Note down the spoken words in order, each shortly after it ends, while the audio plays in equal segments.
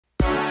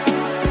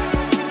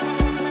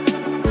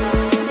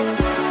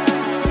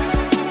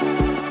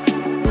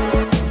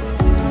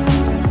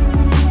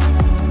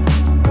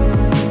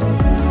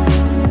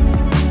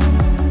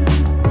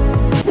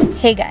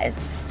Hey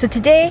guys, so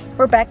today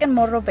we're back in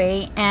Morro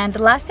Bay, and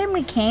the last time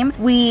we came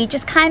we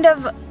just kind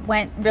of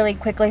went really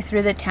quickly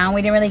through the town.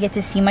 We didn't really get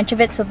to see much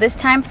of it, so this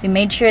time we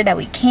made sure that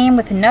we came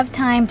with enough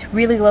time to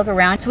really look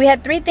around. So we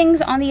had 3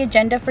 things on the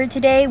agenda for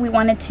today. We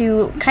wanted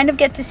to kind of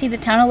get to see the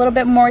town a little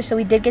bit more, so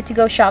we did get to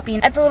go shopping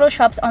at the little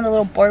shops on the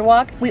little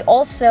boardwalk. We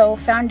also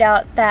found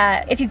out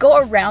that if you go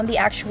around the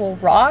actual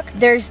rock,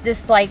 there's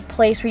this like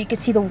place where you can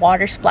see the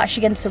water splash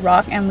against the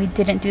rock, and we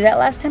didn't do that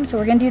last time, so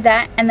we're gonna do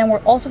that. And then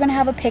we're also gonna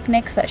have a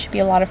picnic, so that should be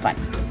a lot of fun.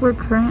 We're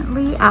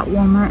currently at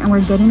Walmart and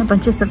we're getting a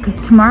bunch of stuff because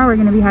tomorrow we're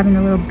gonna be having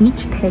a little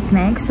beach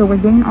picnic, so we're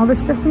getting all the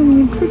stuff we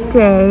need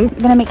today.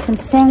 We're gonna make some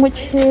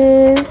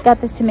sandwiches.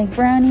 Got this to make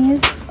brownies.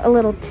 A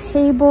little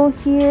table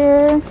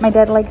here. My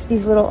dad likes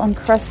these little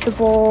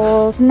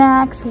Uncrustables,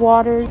 snacks,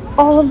 water,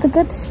 all of the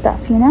good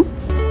stuff, you know?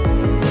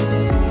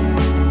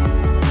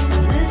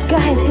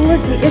 Guys,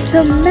 look, it's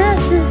a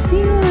massive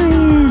sea lion.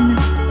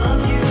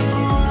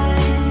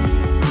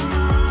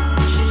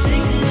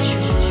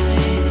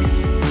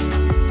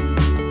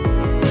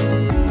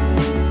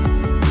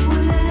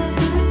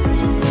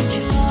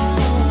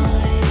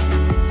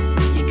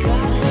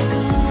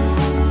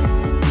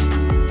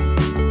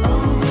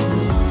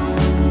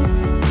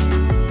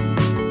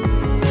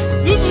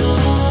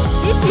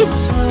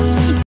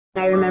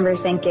 I remember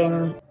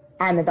thinking,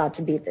 I'm about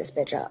to beat this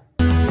bitch up.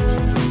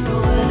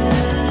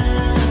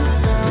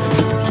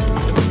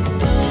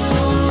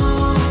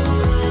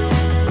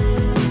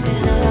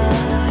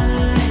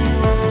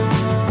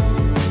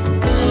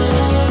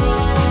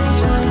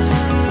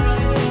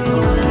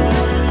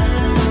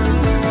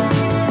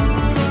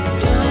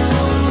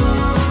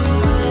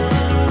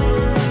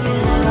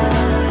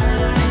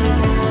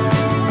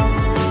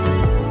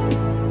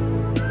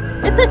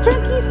 It's a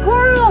chunky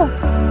squirrel!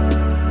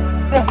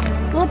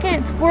 Look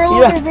at squirrel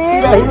over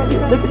there.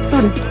 Look at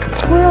food.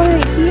 Squirrel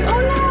right here. Oh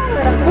no!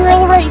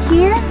 Squirrel right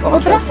here.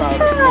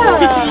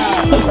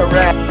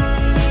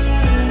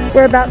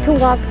 We're about to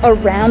walk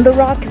around the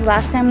rock because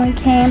last time we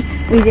came,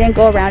 we didn't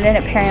go around it.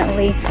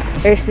 Apparently,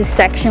 there's this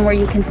section where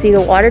you can see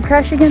the water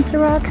crash against the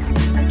rock.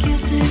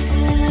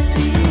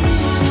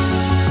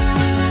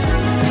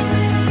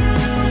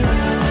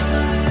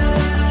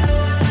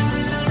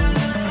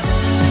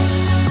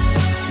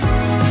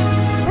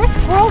 There's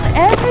squirrels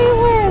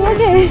everywhere. Look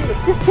at it.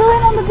 Just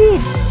chilling on the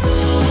beach.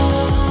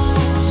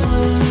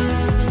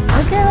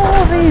 Look at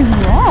all these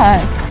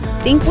rocks.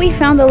 I think we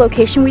found the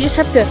location. We just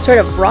have to sort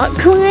of rock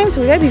climb,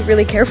 so we gotta be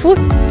really careful.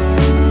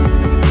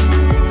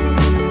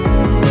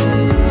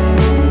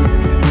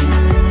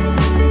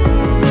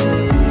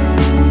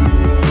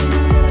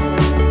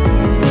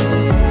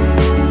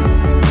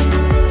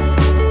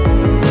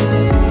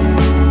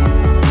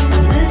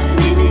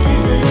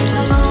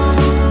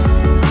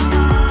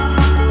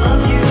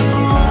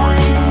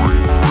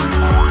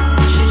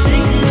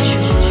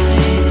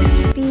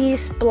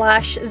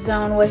 Splash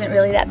zone wasn't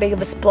really that big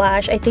of a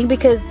splash, I think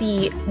because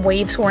the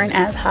waves weren't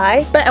as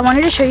high. But I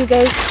wanted to show you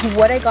guys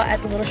what I got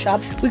at the little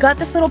shop. We got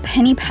this little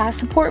penny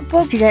passport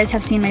book. If you guys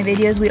have seen my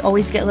videos, we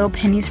always get little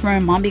pennies from my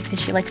mom because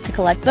she likes to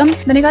collect them.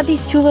 Then I got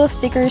these 2 little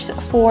stickers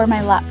for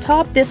my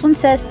laptop. This one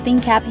says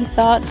think happy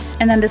thoughts,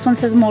 and then this one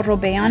says Morro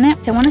Bay on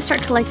it. So I want to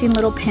start collecting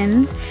little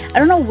pins. I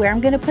don't know where I'm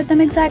gonna put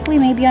them exactly,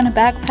 maybe on a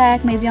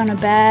backpack, maybe on a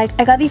bag.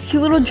 I got these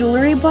cute little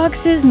jewelry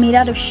boxes made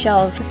out of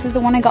shells. This is the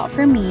one I got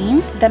for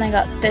me. Then I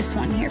got this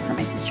one here for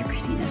my sister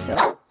Christina. So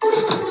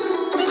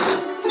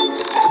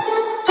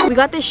we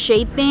got this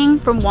shade thing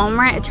from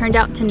Walmart. It turned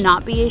out to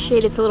not be a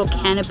shade. It's a little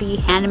canopy,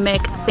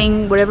 hammock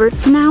thing, whatever.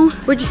 So now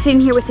we're just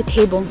sitting here with a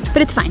table,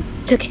 but it's fine.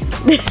 It's okay.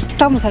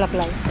 Estamos en la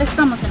playa.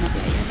 Estamos en la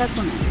playa. That's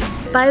what matters.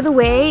 By the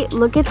way,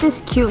 look at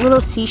this cute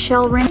little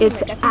seashell ring.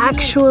 It's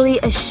actually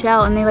a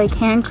shell, and they like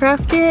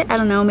handcraft it. I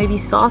don't know, maybe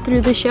saw through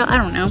the shell. I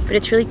don't know, but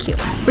it's really cute.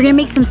 We're gonna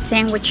make some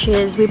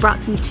sandwiches. We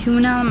brought some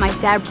tuna. My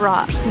dad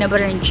brought peanut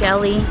butter and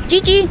jelly.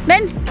 Gigi,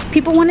 Ben,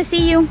 people want to see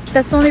you.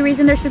 That's the only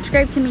reason they're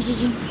subscribed to me,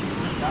 Gigi.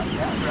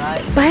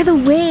 Right. By the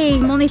way,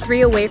 I'm only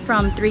 3 away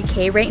from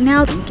 3K right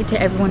now. Thank you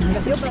to everyone who's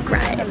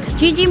subscribed.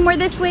 Gigi, more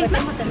this way.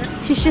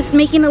 She's just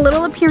making a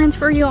little appearance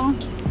for y'all.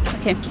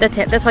 Okay, that's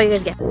it. That's all you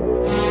guys get.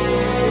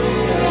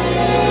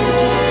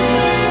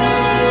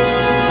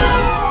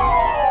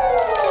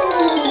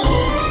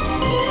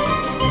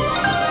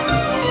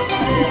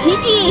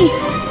 Gigi,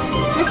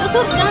 me estás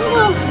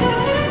ahorcando.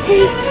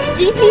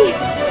 Gigi,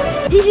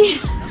 Gigi,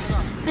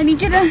 I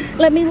need you to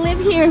let me live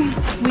here.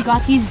 We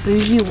got these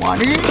bougie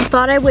waters.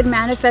 Thought I would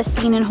manifest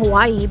being in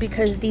Hawaii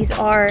because these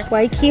are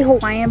Waikiki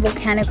Hawaiian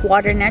volcanic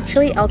water,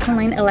 naturally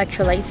alkaline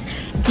electrolytes,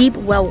 deep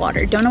well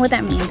water. Don't know what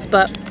that means,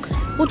 but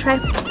we'll try.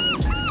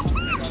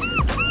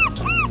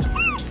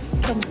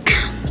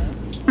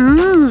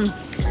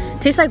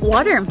 Tastes like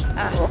water.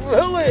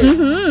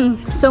 Really?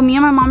 So me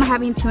and my mom are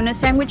having tuna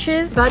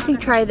sandwiches. About to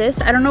try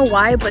this. I don't know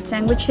why, but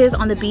sandwiches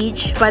on the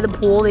beach by the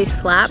pool, they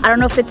slap. I don't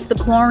know if it's the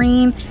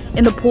chlorine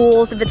in the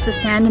pools, if it's the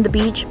sand in the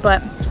beach,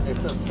 but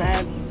It's a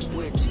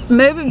sandwich.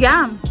 maybe,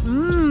 yeah.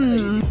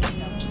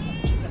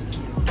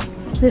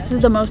 This is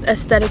the most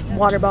aesthetic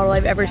water bottle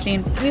I've ever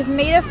seen. We've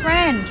made a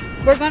friend.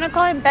 We're gonna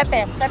call him Pepe.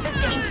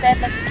 Pepe's getting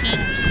fed like a king.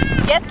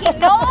 Yes, king.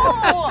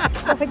 No!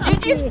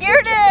 Gigi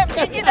scared him.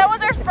 Gigi, that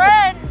was our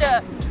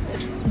friend.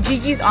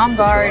 Gigi's on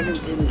guard.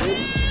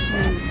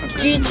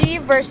 Gigi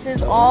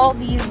versus all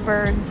these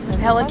birds,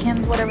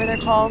 pelicans, whatever they're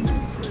called.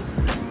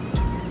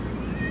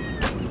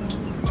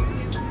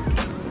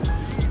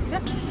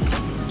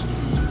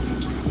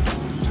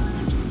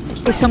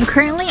 Okay, so I'm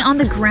currently on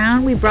the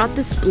ground. We brought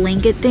this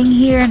blanket thing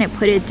here and I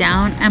put it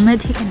down. I'm gonna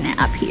take a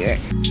nap here.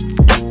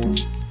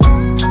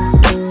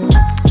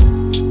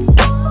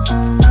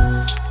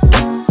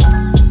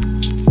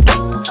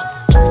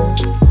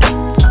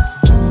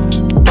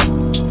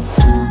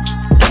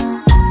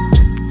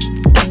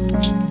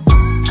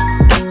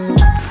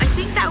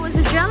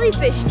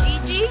 Fish,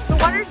 Gigi. The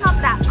water's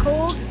not that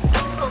cold.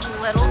 It's just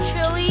a little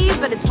chilly,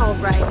 but it's all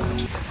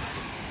right.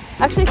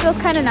 Actually feels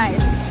kind of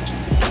nice.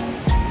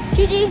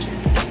 Gigi,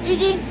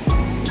 Gigi,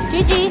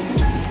 Gigi,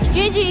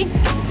 Gigi,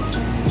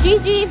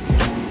 Gigi.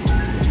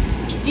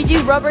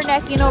 Gigi's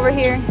rubbernecking over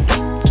here.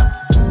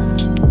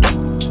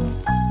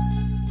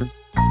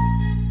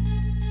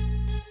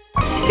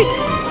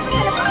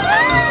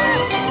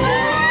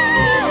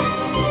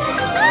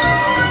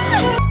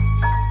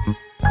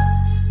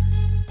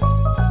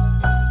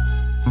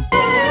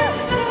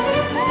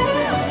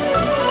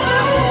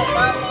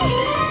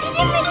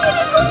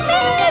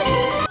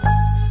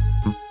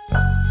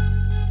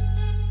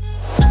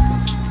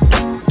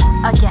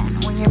 Again,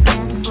 when your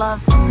parents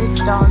love this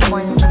dog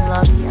more than they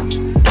love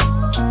you.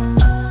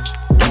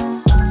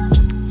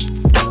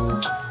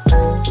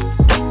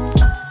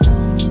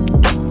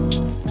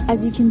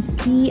 As you can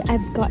see,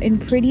 I've gotten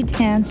pretty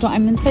tan, so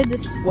I'm inside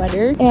this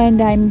sweater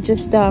and I'm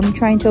just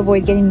trying to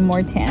avoid getting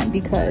more tan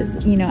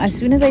because, you know, as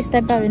soon as I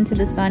step out into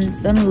the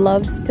sun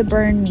loves to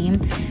burn me.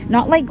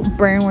 Not like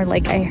burn where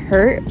like I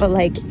hurt, but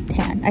like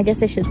tan. I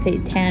guess I should say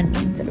tan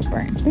instead of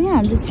burn. But yeah,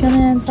 I'm just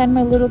chilling inside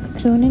my little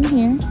cocoon in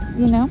here,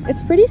 you know.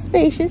 It's pretty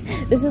spacious.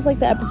 This is like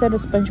the episode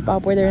of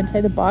SpongeBob where they're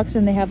inside the box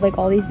and they have like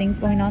all these things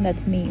going on.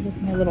 That's me with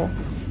my little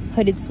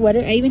hooded sweater.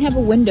 I even have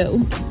a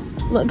window.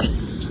 Look.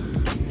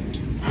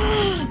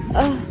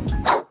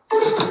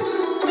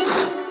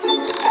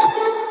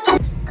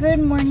 Good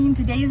morning.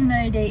 Today is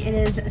another day. It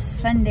is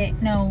Sunday.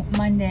 No,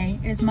 Monday.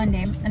 It is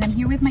Monday. And I'm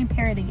here with my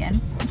parrot again.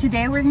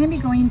 Today we're going to be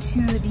going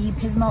to the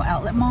Pismo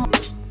Outlet Mall.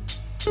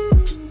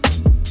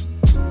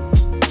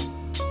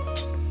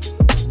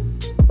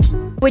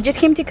 We just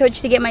came to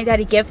Coach to get my dad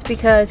a gift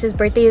because his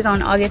birthday is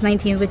on August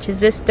 19th, which is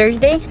this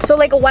Thursday. So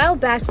like a while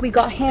back, we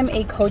got him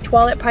a Coach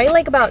wallet, probably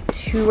like about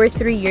 2 or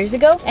 3 years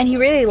ago. And he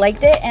really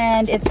liked it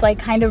and it's like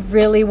kind of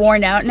really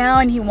worn out now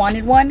and he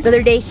wanted one. The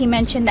other day he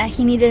mentioned that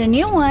he needed a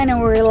new one and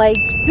we were like,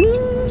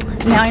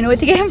 now I know what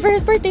to get him for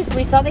his birthday. So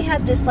we saw they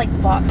had this like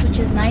box, which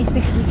is nice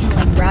because we can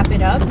like wrap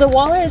it up. The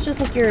wallet is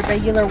just like your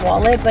regular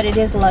wallet, but it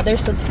is leather,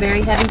 so it's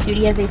very heavy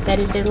duty. As I said,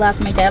 it did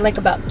last my dad like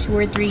about 2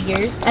 or 3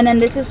 years. And then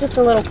this is just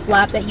a little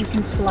flap that you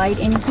can slide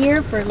in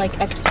here for like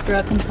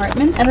extra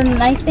compartments. And then the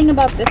nice thing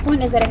about this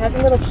one is that it has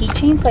a little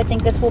keychain, so I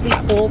think this will be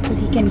cool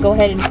because he can go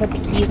ahead and put the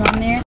keys on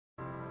there.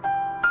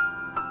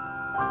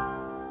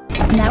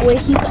 And that way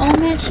he's all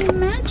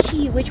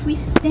matchy-matchy, which we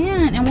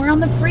stand, and we're on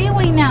the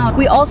freeway now.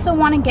 We also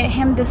want to get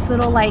him this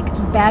little like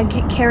bag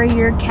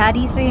carrier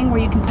caddy thing where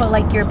you can put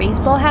like your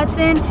baseball hats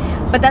in,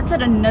 but that's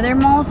at another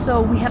mall,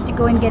 so we have to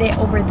go and get it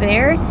over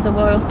there. So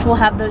we'll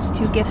have those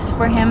 2 gifts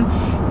for him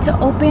to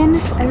open.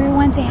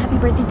 Everyone say happy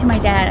birthday to my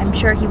dad. I'm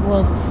sure he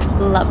will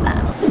love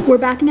that. We're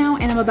back now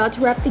and I'm about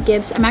to wrap the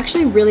gifts. I'm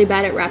actually really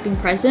bad at wrapping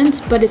presents,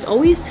 but it's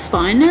always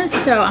fun,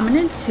 so I'm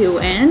gonna do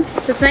it.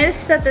 So it's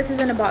nice that this is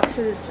in a box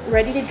so it's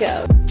ready to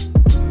go.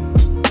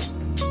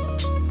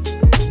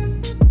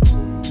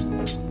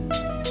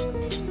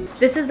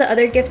 This is the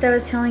other gift I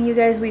was telling you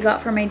guys we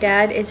got for my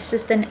dad. It's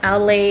just an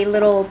LA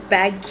little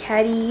bag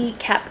caddy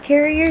cap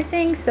carrier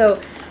thing, so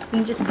you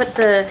can just put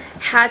the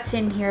hats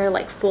in here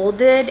like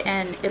folded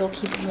and it'll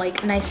keep them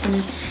like nice and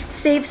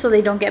safe so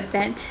they don't get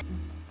bent.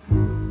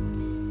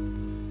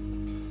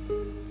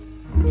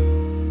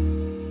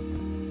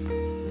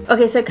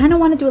 Okay, so I kind of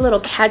want to do a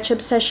little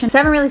catch-up session. So I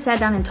haven't really sat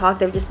down and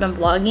talked. I've just been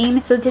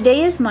vlogging. So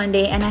today is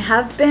Monday and I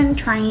have been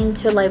trying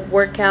to like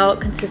work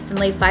out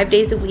consistently 5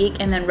 days a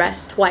week and then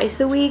rest twice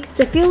a week.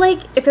 So I feel like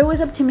if it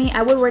was up to me,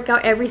 I would work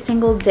out every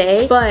single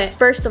day. But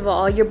first of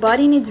all, your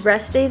body needs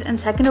rest days, and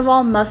second of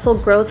all, muscle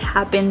growth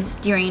happens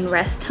during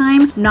rest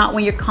time, not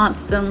when you're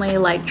constantly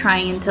like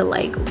trying to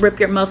like rip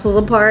your muscles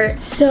apart.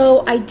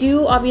 So I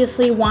do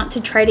obviously want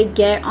to try to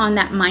get on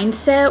that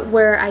mindset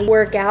where I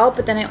work out,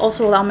 but then I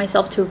also allow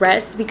myself to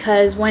rest, because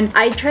when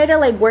I try to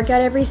like work out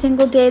every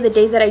single day, the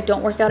days that I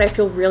don't work out, I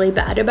feel really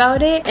bad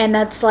about it, and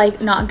that's like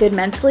not good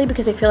mentally,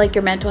 because I feel like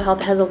your mental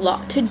health has a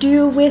lot to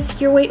do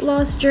with your weight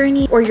loss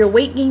journey or your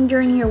weight gain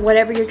journey or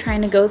whatever you're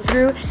trying to go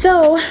through.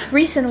 So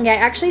recently I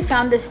actually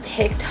found this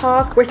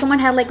TikTok where someone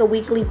had like a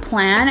weekly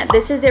plan.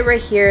 This is it right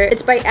here.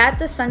 It's by At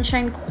the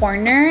Sunshine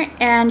Corner,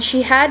 and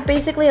she had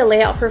basically a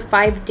layout for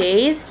 5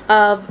 days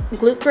of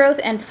glute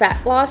growth and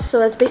fat loss. So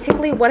that's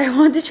basically what I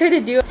want to try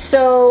to do.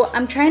 So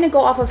I'm trying to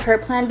go off of her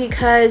plan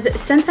because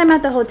because since I'm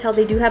at the hotel,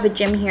 they do have a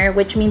gym here,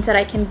 which means that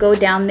I can go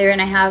down there and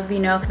I have, you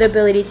know, the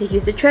ability to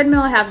use the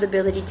treadmill, I have the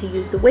ability to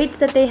use the weights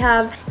that they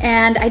have.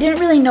 And I didn't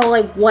really know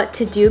like what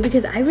to do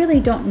because I really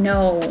don't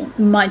know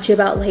much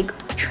about like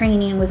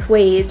training with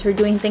weights or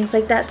doing things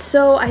like that.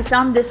 So I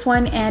found this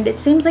one and it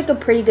seems like a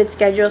pretty good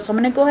schedule, so I'm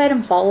gonna go ahead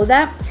and follow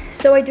that.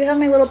 So I do have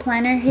my little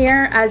planner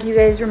here. As you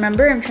guys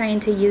remember, I'm trying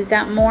to use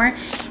that more,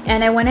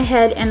 and I went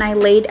ahead and I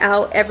laid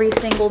out every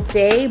single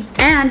day.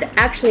 And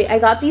actually I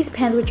got these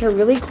pens, which are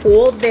really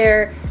cool.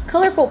 They're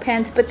colorful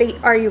pens, but they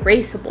are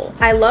erasable.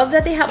 I love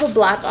that they have a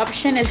black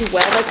option as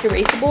well that's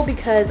erasable,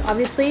 because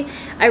obviously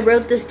I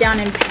wrote this down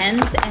in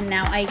pens and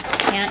now I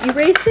can't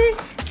erase it.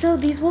 So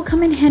these will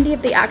come in handy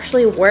if they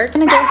actually work.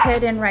 I'm gonna go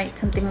ahead and write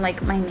something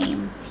like my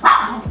name.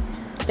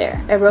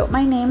 There, I wrote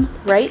my name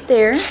right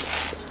there.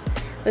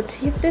 Let's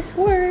see if this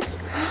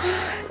works.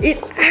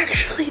 It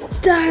actually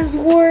does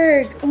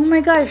work. Oh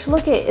my gosh,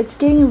 look it's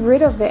getting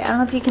rid of it. I don't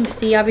know if you can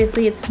see,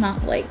 obviously it's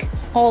not like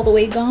all the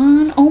way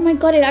gone. Oh my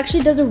god, it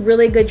actually does a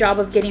really good job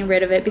of getting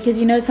rid of it, because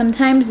you know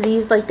sometimes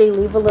these like they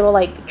leave a little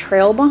like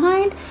trail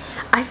behind.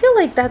 I feel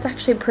like that's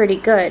actually pretty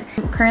good.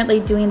 I'm currently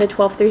doing the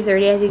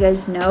 12-3-30, as you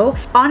guys know.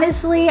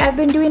 Honestly, I've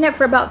been doing it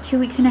for about 2.5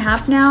 weeks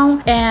now,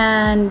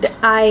 and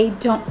I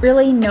don't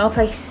really know if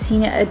I've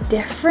seen a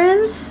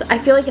difference. I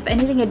feel like if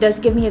anything, it does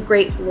give me a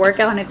great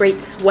workout and a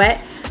great sweat,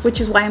 which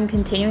is why I'm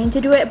continuing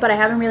to do it, but I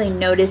haven't really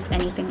noticed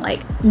anything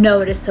like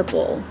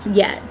noticeable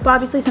yet. But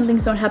obviously some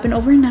things don't happen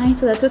overnight,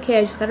 so that's okay.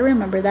 I just gotta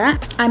remember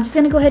that. I'm just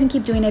gonna go ahead and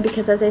keep doing it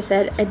because, as I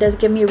said, it does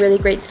give me a really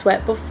great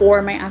sweat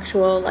before my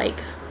actual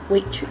like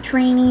weight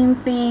training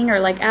thing or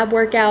like ab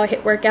workout,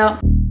 hit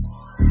workout.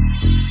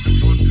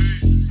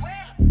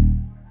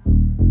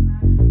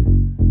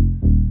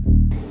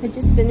 I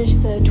just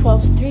finished the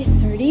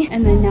 12-3-30,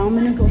 and then now I'm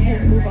gonna go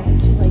ahead and move on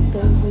to like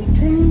the weight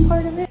training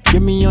part of it.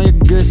 Get me on your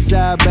good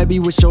side, baby,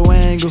 what's your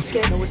angle?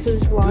 Guess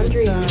who's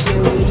laundry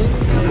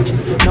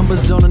doing?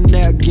 Numbers on the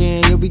net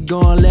again, you'll be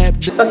going lap.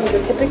 Okay,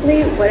 so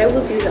typically what I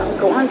will do is I'll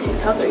go on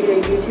TikTok or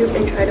either YouTube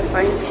and try to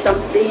find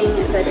something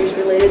that is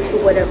related to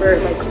whatever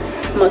like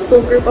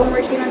muscle group I'm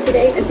working on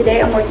today. And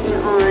today I'm working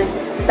on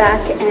back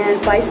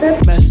and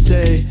bicep.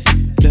 Messy,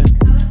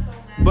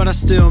 but I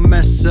still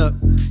mess up.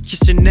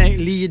 Kiss your neck,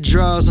 leave your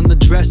drawers on the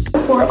dress.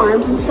 For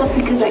arms and stuff,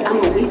 because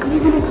I'm a weakly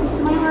when it comes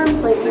to my arms,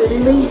 like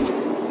literally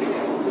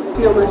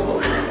no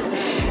muscle.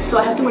 So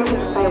I have to work with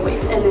the 5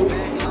 weights and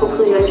then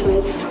hopefully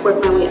eventually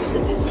work my way up to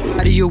the 15.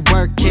 How do you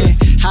working?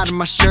 How do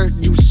my shirt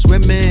you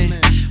swimming?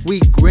 We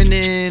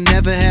grinning,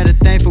 never had a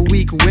thing for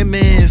weak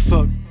women.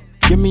 Fuck.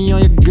 Get me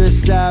on your good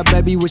side,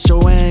 baby, what's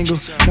your angle?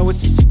 Know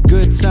it's just a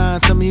good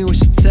time, tell me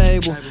what's your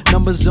table.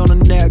 Numbers on the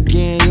net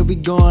again, you'll be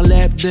going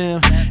lap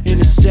them. In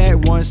a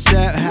set, one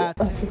set high.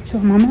 Okay, so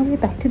I'm on my way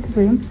back to the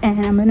room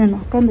and I'm gonna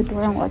knock on the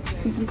door and watch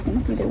Gigi's gonna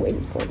be there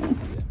waiting for me.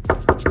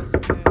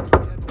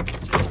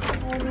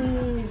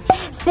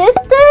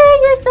 Sister,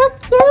 you're so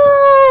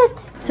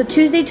cute! So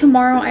Tuesday,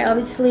 tomorrow, I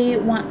obviously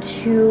want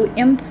to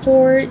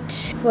import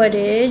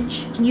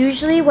footage.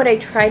 Usually what I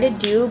try to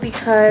do,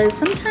 because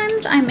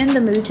sometimes I'm in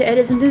the mood to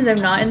edit, sometimes I'm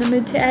not in the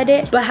mood to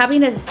edit, but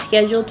having a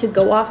schedule to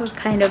go off of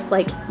kind of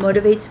like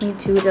motivates me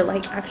to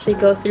like actually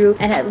go through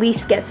and at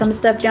least get some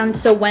stuff done.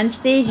 So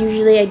Wednesdays,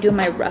 usually I do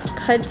my rough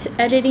cuts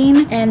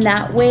editing, and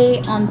that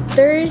way on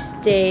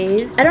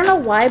Thursdays, I don't know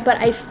why, but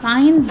I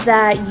find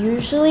that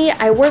usually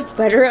I work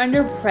better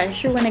under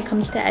pressure when it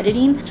comes to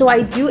editing. So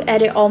I do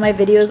edit all my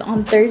videos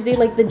on Thursday,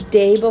 like the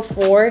day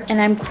before,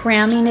 and I'm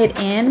cramming it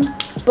in.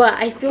 But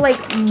I feel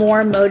like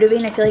more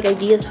motivating. I feel like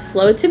ideas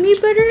flow to me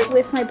better.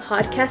 With my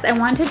podcast, I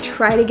want to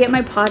try to get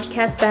my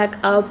podcast back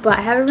up, but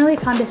I haven't really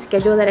found a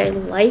schedule that I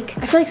like.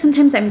 I feel like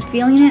sometimes I'm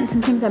feeling it and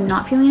sometimes I'm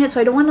not feeling it, so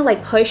I don't want to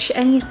like push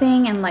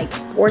anything and like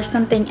force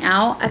something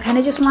out. I kind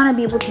of just want to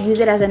be able to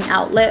use it as an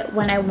outlet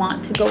when I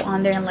want to go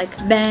on there and like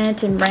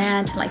vent and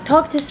rant and like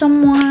talk to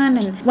someone,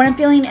 and when I'm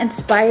feeling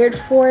inspired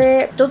for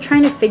it. Still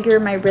trying to figure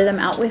my rhythm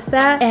out with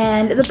that.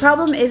 And the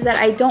problem is that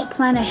I don't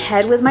plan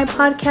ahead with my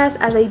podcast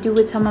as I do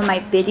with some of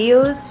my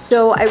videos,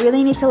 so I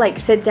really need to like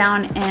sit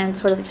down and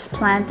sort of just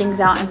plan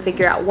things out and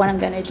figure out what I'm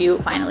gonna do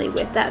finally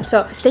with that.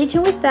 So stay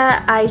tuned with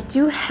that. I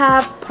do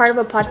have part of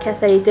a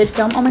podcast that I did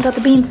film. Oh my god,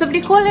 the beans, the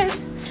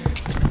frijoles.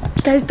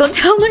 Guys, don't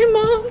tell my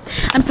mom.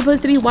 I'm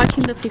supposed to be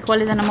watching the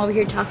frijoles and I'm over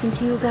here talking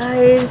to you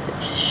guys.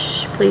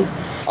 Shh, please.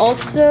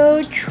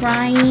 Also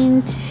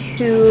trying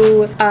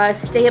to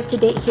stay up to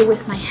date here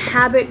with my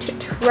habit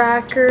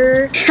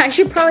tracker. I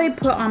should probably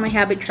put on my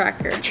habit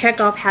tracker, check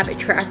off habit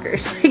tracker,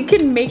 so I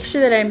can make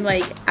sure that I'm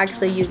like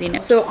actually using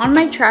it. So on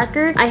my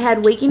tracker, I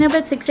had waking up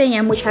at 6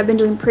 a.m, which I've been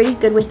doing pretty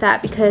good with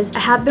that because I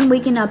have been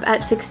waking up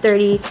at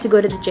 6:30 to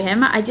go to the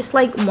gym. I just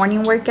like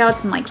morning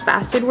workouts and like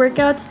fasted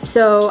workouts,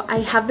 so I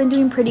have been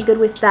doing pretty good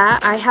with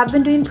that. I have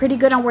been doing pretty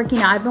good on working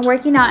out. I've been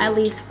working out at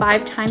least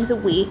 5 times a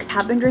week. I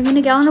have been drinking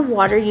a gallon of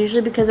water,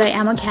 usually because I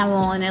am a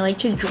camel and I like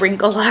to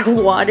drink a lot of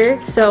water.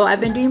 So I've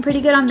been doing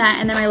pretty good on that.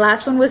 And then my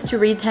last one was to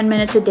read read 10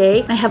 minutes a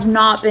day. I have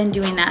not been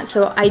doing that,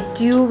 so I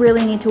do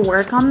really need to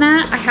work on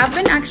that. I have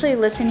been actually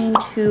listening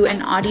to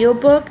an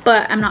audiobook,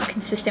 but I'm not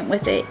consistent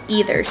with it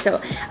either. So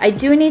I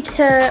do need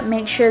to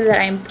make sure that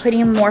I'm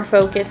putting more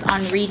focus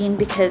on reading,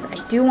 because I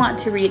do want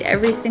to read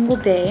every single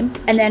day.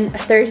 And then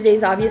Thursday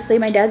is obviously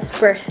my dad's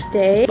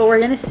birthday, but we're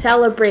gonna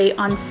celebrate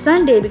on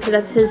Sunday because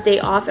that's his day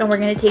off, and we're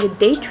gonna take a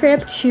day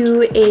trip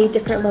to a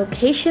different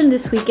location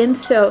this weekend.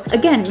 So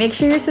again, make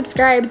sure you're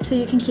subscribed so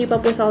you can keep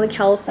up with all the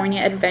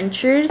California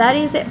adventures. That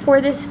is it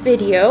for this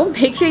video.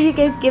 Make sure you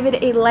guys give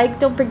it a like.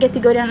 Don't forget to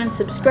go down and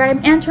subscribe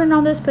and turn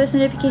on those post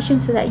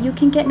notifications so that you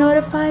can get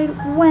notified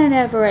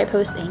whenever I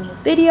post a new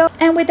video.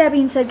 And with that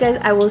being said, guys,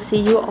 I will see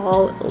you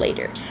all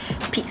later.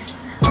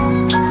 Peace.